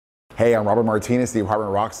Hey, I'm Robert Martinez, the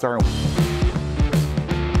apartment Rockstar.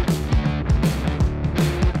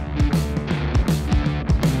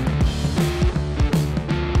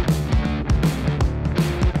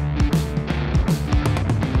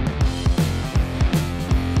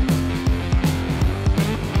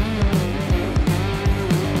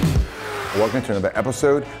 Welcome to another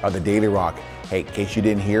episode of the Daily Rock. Hey, in case you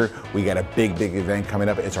didn't hear, we got a big event coming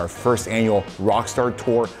up. It's our first annual Rockstar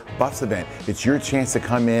Tour bus event. It's your chance to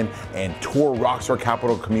come in and tour Rockstar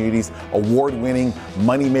Capital communities, award-winning,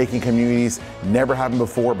 money-making communities. Never happened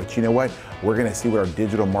before, but you know what? We're gonna see what our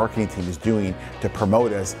digital marketing team is doing to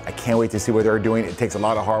promote us. I can't wait to see what they're doing. It takes a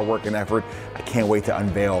lot of hard work and effort. I can't wait to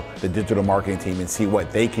unveil the digital marketing team and see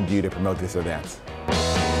what they can do to promote this event.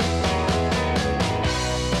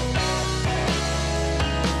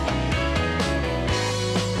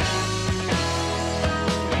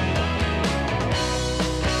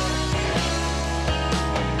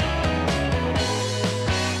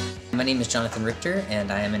 My name is Jonathan Richter,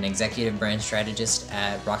 and I am an executive brand strategist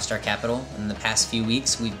at Rockstar Capital. In the past few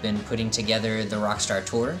weeks, we've been putting together the Rockstar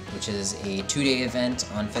Tour, which is a two-day event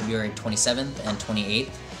on February 27th and 28th.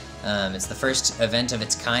 It's the first event of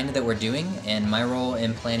its kind that we're doing, and my role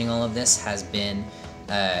in planning all of this has been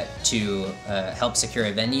to help secure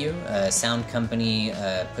a venue. A sound company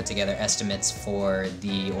put together estimates for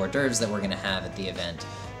the hors d'oeuvres that we're going to have at the event,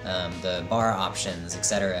 the bar options,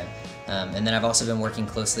 etc. And then I've also been working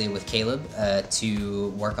closely with Caleb to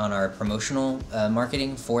work on our promotional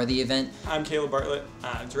marketing for the event. I'm Caleb Bartlett,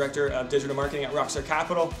 Director of Digital Marketing at Rockstar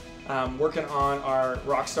Capital. Working on our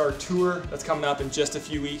Rockstar Tour that's coming up in just a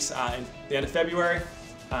few weeks in the end of February.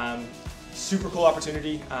 Super cool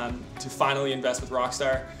opportunity to finally invest with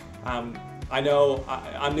Rockstar. I know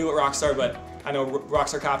I'm new at Rockstar, but I know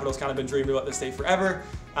Rockstar Capital's kind of been dreaming about this day forever,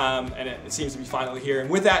 and it seems to be finally here. And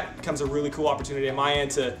with that comes a really cool opportunity on my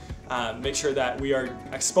end to make sure that we are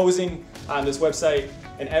exposing this website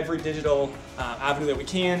in every digital avenue that we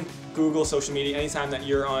can, Google, social media, anytime that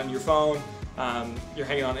you're on your phone, you're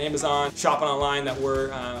hanging on Amazon, shopping online, that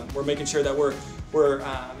we're making sure that we're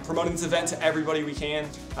promoting this event to everybody we can,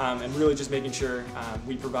 and really just making sure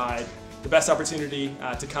we provide the best opportunity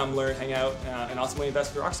to come learn, hang out, and ultimately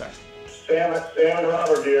invest with Rockstar. Sam and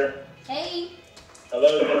Robert here. Hey.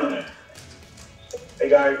 Hello, gentlemen. Hey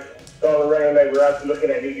guys, so we're actually looking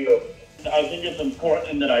at new deals. I think it's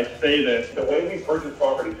important that I say this. The way we purchase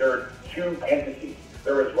properties, there are two entities.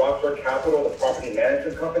 There is Rockstar Capital, the property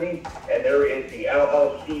management company, and there is the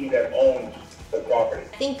LLC that owns the property.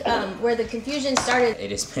 I think where the confusion started.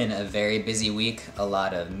 It has been a very busy week, a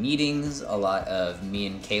lot of meetings, a lot of me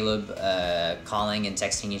and Caleb calling and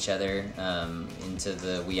texting each other into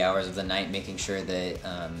the wee hours of the night, making sure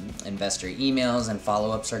that investor emails and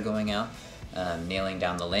follow-ups are going out, nailing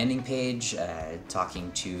down the landing page, talking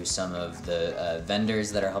to some of the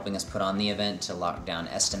vendors that are helping us put on the event to lock down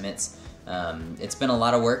estimates. It's been a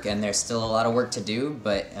lot of work, and there's still a lot of work to do,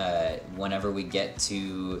 but whenever we get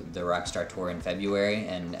to the Rockstar Tour in February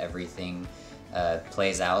and everything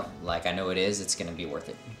plays out like I know it is, it's going to be worth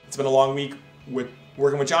it. It's been a long week with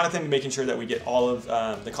working with Jonathan, making sure that we get all of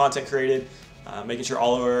the content created, making sure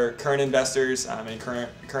all of our current investors and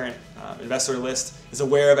current investor list is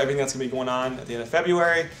aware of everything that's going to be going on at the end of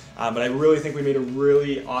February. But I really think we made a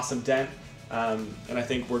really awesome dent. And I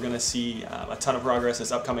think we're going to see a ton of progress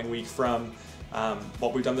this upcoming week from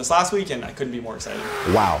what we've done this last week, and I couldn't be more excited.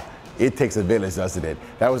 Wow. It takes a village, doesn't it?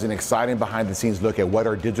 That was an exciting behind-the-scenes look at what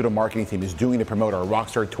our digital marketing team is doing to promote our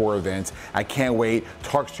Rockstar Tour events. I can't wait.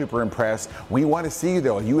 Talk's super impressed. We want to see you,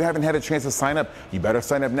 though. If you haven't had a chance to sign up, you better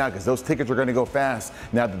sign up now, because those tickets are going to go fast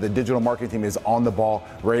now that the digital marketing team is on the ball,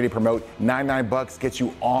 ready to promote. $99 gets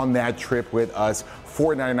you on that trip with us.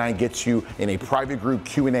 $4.99 gets you in a private group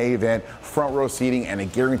Q&A event, front row seating, and a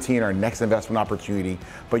guarantee in our next investment opportunity.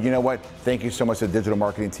 But you know what? Thank you so much to the digital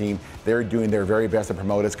marketing team. They're doing their very best to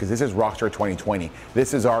promote us, because this is Rockstar 2020.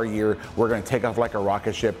 This is our year. We're going to take off like a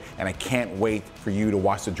rocket ship, and I can't wait for you to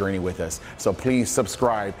watch the journey with us. So please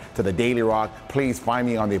subscribe to the Daily Rock. Please find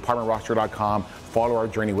me on theapartmentrockstar.com. Follow our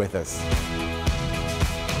journey with us.